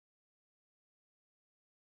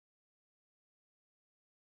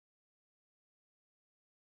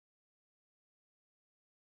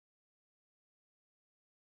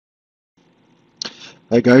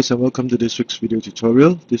Hi guys, and welcome to this week's video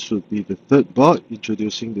tutorial. This will be the third board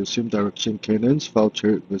introducing the same direction cannons file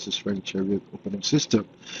chariot versus ranked chariot opening system.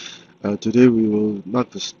 Today we will mark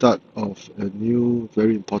the start of a new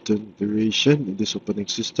very important variation in this opening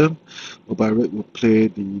system, whereby red will play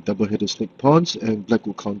the double-headed snake pawns and black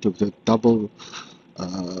will counter with the double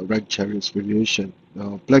ranked chariots variation.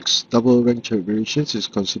 Now black's double ranked chariot variations is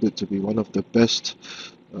considered to be one of the best,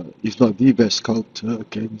 if not the best counter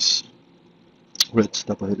against red's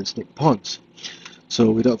double-headed snake pawns.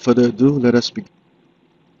 So without further ado, let us begin.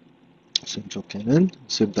 Central cannon,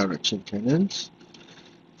 same direction cannons,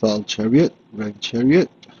 file chariot, rank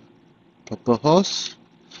chariot, purple horse,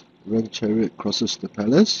 rank chariot crosses the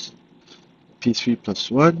palace,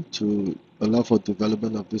 p3+1 to allow for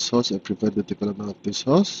development of this horse and prevent the development of this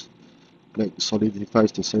horse. Black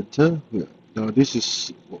solidifies the center. Now this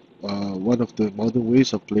is one of the modern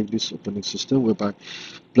ways of playing this opening system, whereby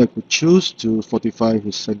black would choose to fortify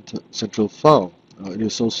his central file. It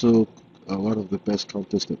is also one of the best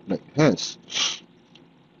counters that black has.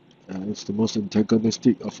 It's the most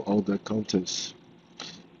antagonistic of all the counters.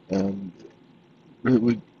 And red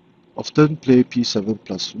would often play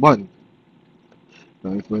p7+1.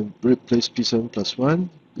 Now if when red plays p7+1,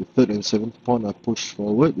 the third and seventh pawn are pushed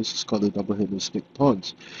forward. This is called the double-headed snake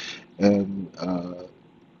pawns. And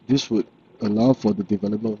this would allow for the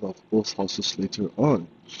development of both horses later on.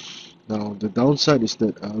 Now the downside is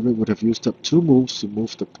that red would have used up two moves to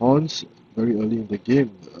move the pawns very early in the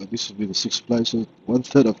game. This would be the sixth ply, so one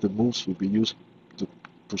third of the moves will be used to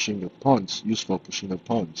pushing the pawns, used for pushing the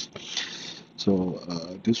pawns. So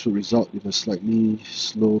this will result in a slightly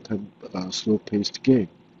slow-paced game.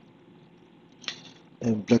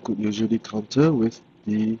 And black would usually counter with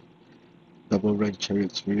the double rank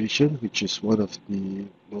chariots variation, which is one of the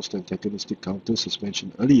most antagonistic counters as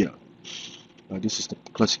mentioned earlier. This is the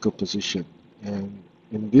classical position, and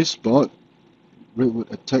in this board, red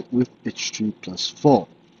would attack with H3+4.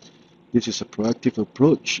 This is a proactive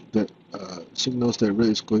approach that signals that red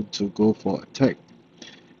is going to go for attack.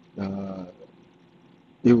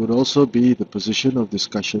 It would also be the position of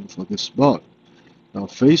discussion for this board. Now,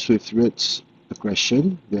 faced with red's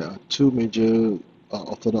aggression, there are two major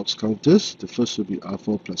orthodox counters. The first would be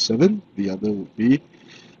r4+7, the other would be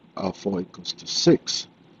r4 equals to 6.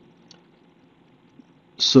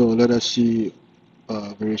 So let us see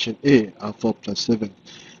variation A, r4+7.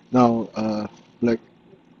 Now, black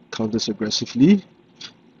counters aggressively,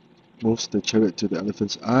 moves the chariot to the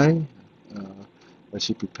elephant's eye as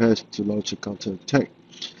he prepares to launch a counter-attack.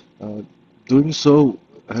 Doing so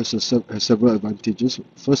has several advantages.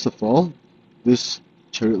 First of all, this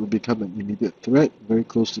chariot will become an immediate threat, very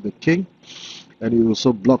close to the king, and it will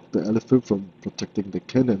also block the elephant from protecting the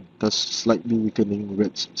cannon, thus slightly weakening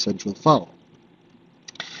red's central file.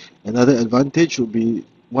 Another advantage would be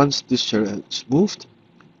once this chariot has moved,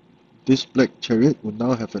 this black chariot will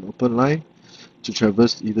now have an open line to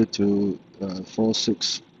traverse either to 4,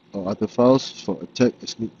 6 or other files for attack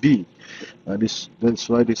as need be. That's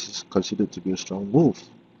why this is considered to be a strong move.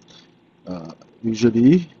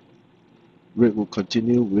 Usually, red will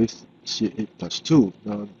continue with c8+2.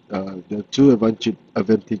 Now, there are two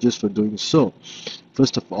advantages for doing so.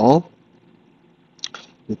 First of all,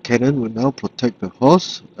 the cannon will now protect the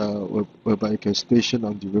horse, whereby it can station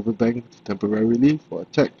on the riverbank temporarily for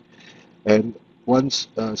attack. And once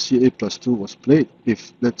c8+2 was played,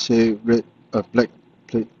 if let's say black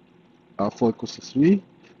played r4 equals to 3,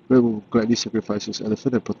 red will gladly sacrifice his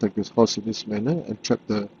elephant and protect his horse in this manner and trap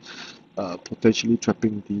the potentially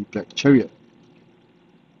trapping the black chariot.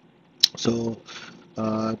 So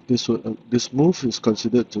this move is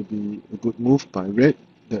considered to be a good move by red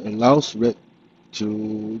that allows red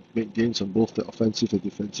to make gains on both the offensive and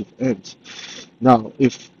defensive ends. Now,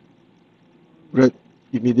 if red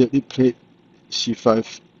immediately played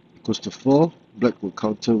c5 equals to 4, black will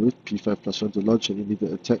counter with p5+1 to launch an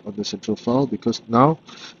immediate attack on the central file, because now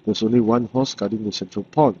there's only one horse guarding the central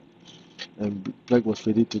pawn, and black was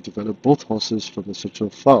ready to develop both horses from the central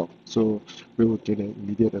file, so red would gain an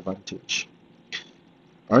immediate advantage.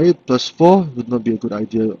 r8+4 would not be a good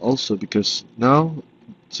idea also, because now,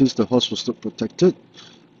 since the horse was not protected,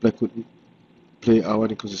 black would play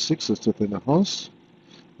r1 equals to 6 to strengthen the horse,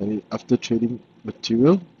 and after trading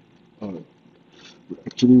material,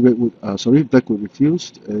 actually black would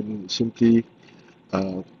refuse and simply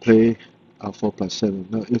play r4+7.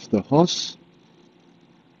 Now if the horse,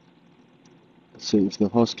 if the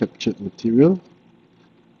horse captured material,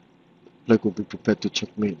 black will be prepared to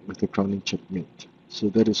checkmate with the crowning checkmate. So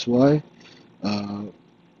that is why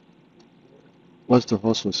once the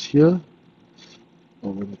horse was here,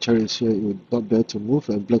 or when the chariot is here, it would not dare to move,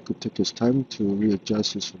 and black could take his time to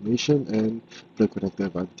readjust his formation, and black would have the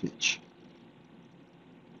advantage.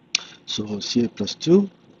 So c8 plus 2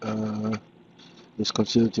 is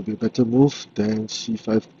considered to be a better move than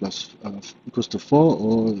c5 plus equals to 4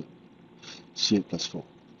 or c8 plus 4.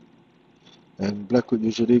 And black would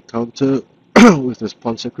usually counter with his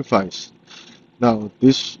pawn sacrifice. Now,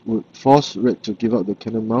 this would force red to give up the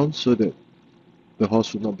cannon mount so that the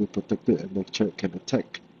horse will not be protected and the chariot can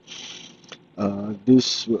attack.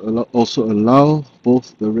 This will also allow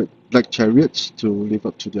both the black chariots to live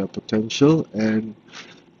up to their potential and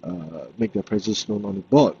make their presence known on the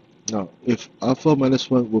board. Now, if alpha minus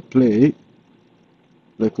 1 were played,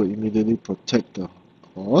 black will immediately protect the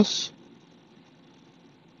horse,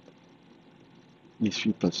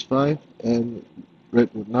 e3 plus 5, and red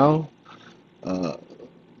would now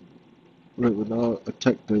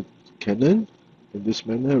attack the cannon. In this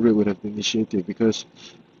manner, red would have the initiative because,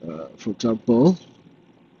 for example,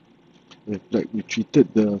 if black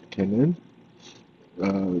retreated the cannon,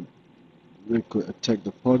 red could attack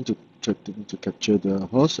the pawn to threaten to capture the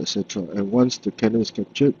horse, etc. And once the cannon is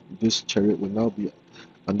captured, this chariot will now be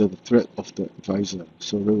under the threat of the advisor.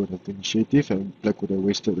 So red would have the initiative and black would have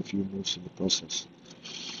wasted a few moves in the process.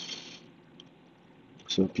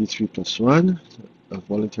 So p3 plus 1, a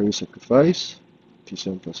voluntary sacrifice,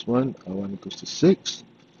 p7 plus 1, r1 equals to 6,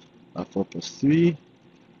 r4 plus 3,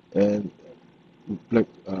 and black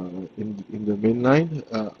in the main line,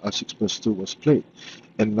 r6 plus 2 was played.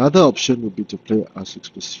 Another option would be to play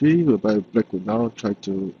r6 plus 3, whereby black would now try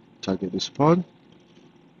to target this pawn,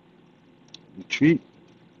 retreat,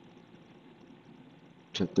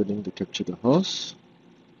 threatening to capture the horse,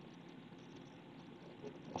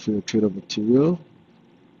 offering a trade of material,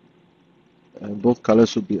 and both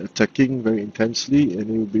colors will be attacking very intensely, and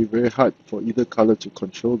it will be very hard for either color to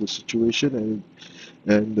control the situation,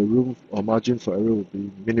 and the room or margin for error will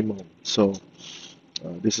be minimal. So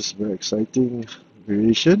this is a very exciting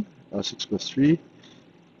variation, r6 plus 3,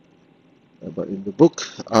 but in the book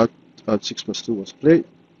r6 plus 2 was played,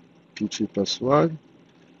 p3 plus 1,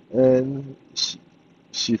 and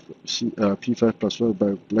p5 plus 1,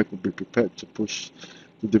 by black will be prepared to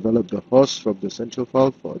develop the horse from the central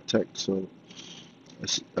file for attack. So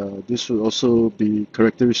this will also be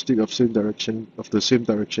characteristic of the same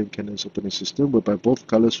direction cannon's opening system, whereby both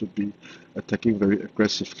colors would be attacking very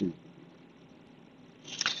aggressively.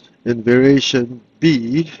 In variation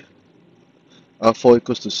B, r4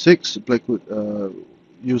 equals to 6, black would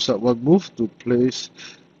use up one move to place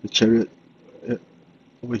the chariot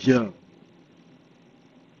over here.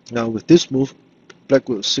 Now with this move, black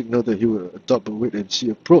will signal that he will adopt a wait and see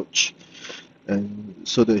approach, and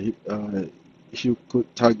so that he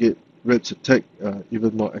could target red's attack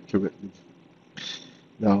even more accurately.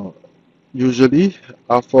 Now, usually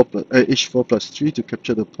h4 plus 3 to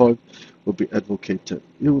capture the pawn will be advocated.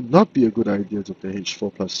 It would not be a good idea to play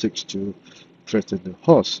h4 plus 6 to threaten the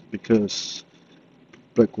horse, because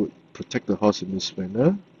black would protect the horse in this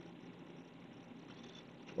manner,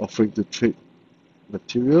 offering to trade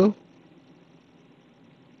material,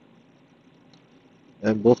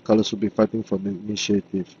 and both colors will be fighting for the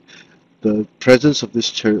initiative. The presence of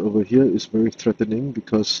this chariot over here is very threatening,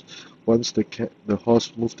 because once the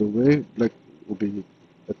horse moved away, black will be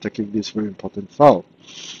attacking this very important file,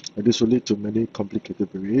 and this will lead to many complicated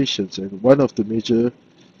variations. And one of the major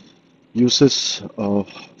uses of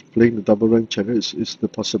playing the double rank chariots is the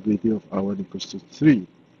possibility of r1 equals to 3.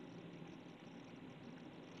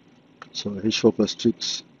 So h4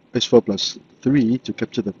 plus 3 to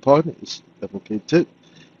capture the pawn is advocated,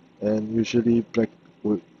 and usually black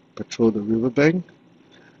would patrol the riverbank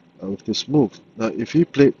with this move. Now if he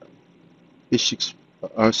played r6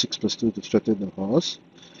 plus 2 to threaten the horse,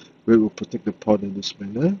 red will protect the pawn in this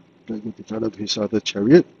manner. Black will develop his other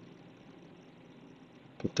chariot,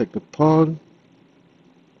 protect the pawn,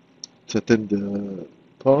 threaten the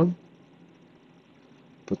pawn,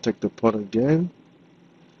 protect the pawn again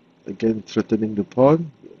threatening the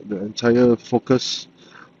pawn. The entire focus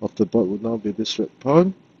of the board will now be this red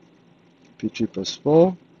pawn, p3 plus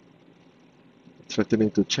 4,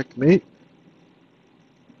 threatening to checkmate,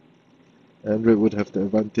 and red would have the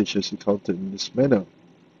advantage as he countered in this manner.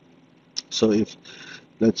 So if,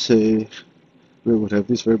 let's say, red would have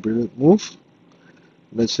this very brilliant move,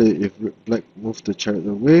 let's say if black moved the chariot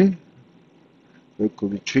away, red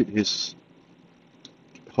could retreat his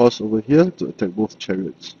horse over here to attack both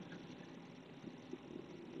chariots.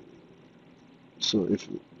 So if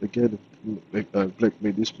again black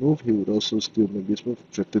made this move, he would also still make this move,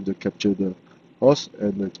 threaten to capture the horse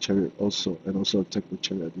and the chariot also, and also attack the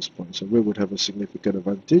chariot at this point. So red would have a significant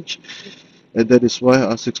advantage. And that is why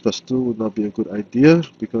r6+2 would not be a good idea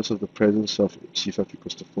because of the presence of c5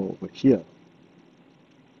 equals to 4 over here.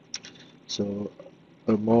 So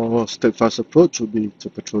a more steadfast approach would be to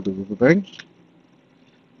patrol the riverbank,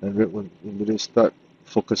 and red would immediately start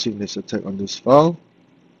focusing his attack on this file.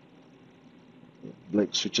 Black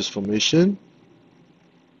switches formation,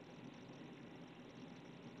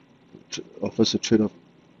 offers a trade of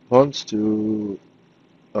pawns to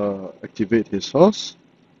activate his horse,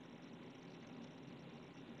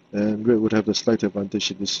 and red would have the slight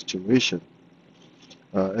advantage in this situation.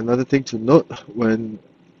 Another thing to note, when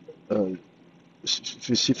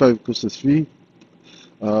c5 equals to 3,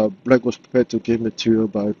 black was prepared to gain material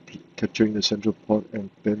by capturing the central pawn and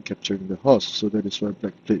then capturing the horse, so that is why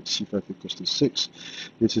black played c5 equals to 6.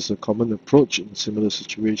 This is a common approach in similar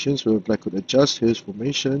situations where black could adjust his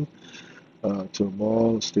formation to a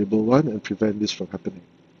more stable one and prevent this from happening.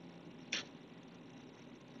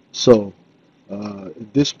 So, in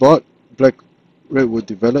this board, red would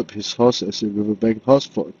develop his horse as a riverbank horse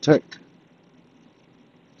for attack.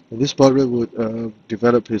 In this board, red would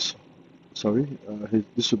develop his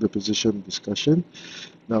this would be a position discussion.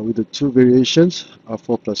 Now with the two variations,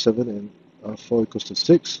 r4 plus 7 and r4 equals to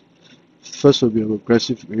 6. First will be an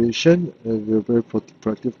aggressive variation, with a very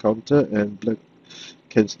proactive counter, and black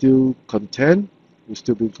can still contend, will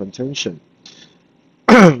still be in contention.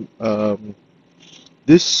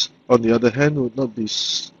 This, on the other hand, would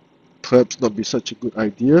perhaps not be such a good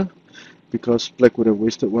idea, because black would have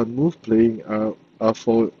wasted one move playing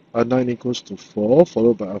r9 equals to 4,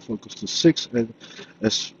 followed by r4 equals to 6, and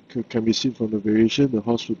as can be seen from the variation, the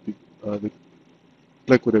horse would be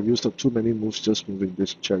black would have used up too many moves just moving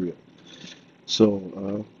this chariot.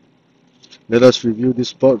 So let us review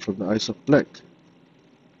this board from the eyes of black.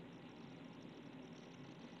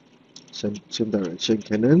 Same direction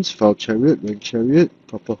cannons, foul chariot, ranked chariot,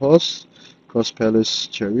 proper horse, cross palace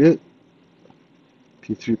chariot,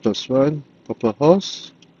 p3+1, proper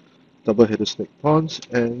horse, double-headed snake pawns,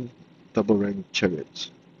 and double ranked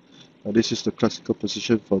chariots. Now this is the classical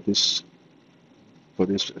position for this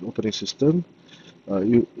opening system.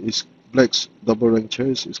 Black's double ranked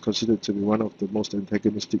chariots is considered to be one of the most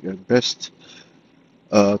antagonistic and best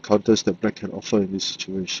counters that black can offer in this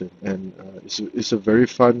situation, and it's a very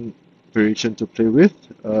fun variation to play with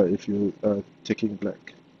if you are taking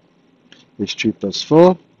black.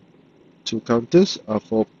 H3+4, two counters,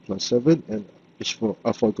 r4 plus 7 and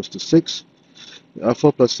r4 equals to 6.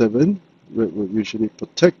 r4 plus 7 will usually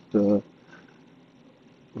protect the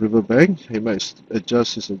riverbank. He might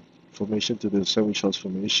adjust his formation to the sandwich house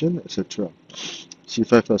formation, etc.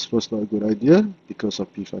 c5 plus 4 is not a good idea because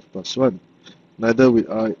of p5 plus 1. Neither with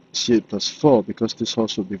c8 plus 4 because this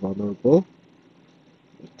horse will be vulnerable.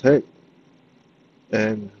 Attack,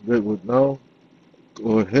 and red would now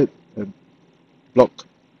go ahead and block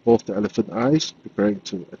both the elephant eyes, preparing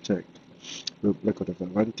to attack. Black would have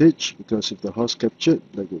advantage because if the horse captured,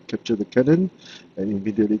 black would capture the cannon and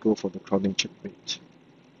immediately go for the crowning checkmate.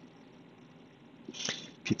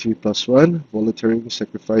 p3+1, volunteering,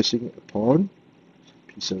 sacrificing a pawn.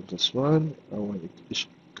 p7+1, r1 equals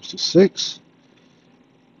to 6.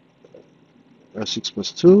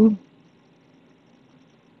 r6+2,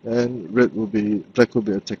 and black will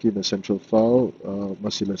be attacking the central file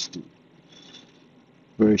mercilessly.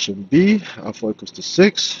 Variation B, r4 equals to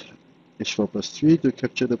 6, h4 plus 3 to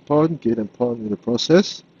capture the pawn, gain a pawn in the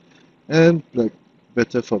process, and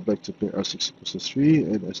better for black to play r6 equals to 3,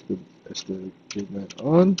 and as the game went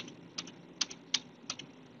on,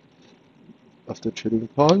 after trading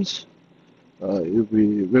pawns,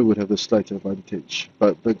 red would have the slight advantage,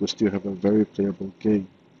 but black would still have a very playable game.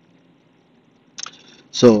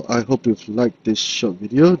 So I hope you've liked this short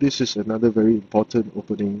video. This is another very important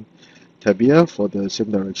opening Tabia for the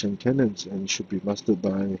same direction cannons, and should be mastered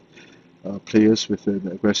by players with an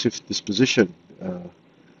aggressive disposition.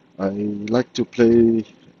 I like to play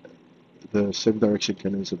the same direction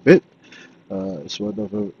cannons a bit. It's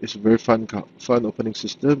a very fun opening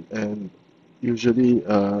system, and usually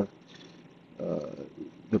the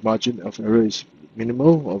margin of error is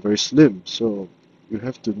minimal or very slim. So you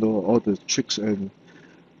have to know all the tricks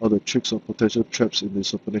or potential traps in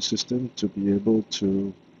this opening system to be able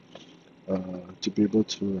to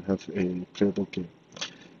have a playable game.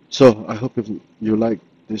 So I hope you like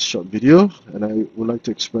this short video, and I would like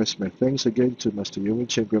to express my thanks again to Master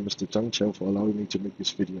Xiangqi and Grandmaster Xiangqi for allowing me to make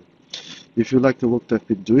this video. If you like the work that I've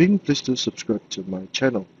been doing, please do subscribe to my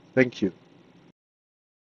channel. Thank you.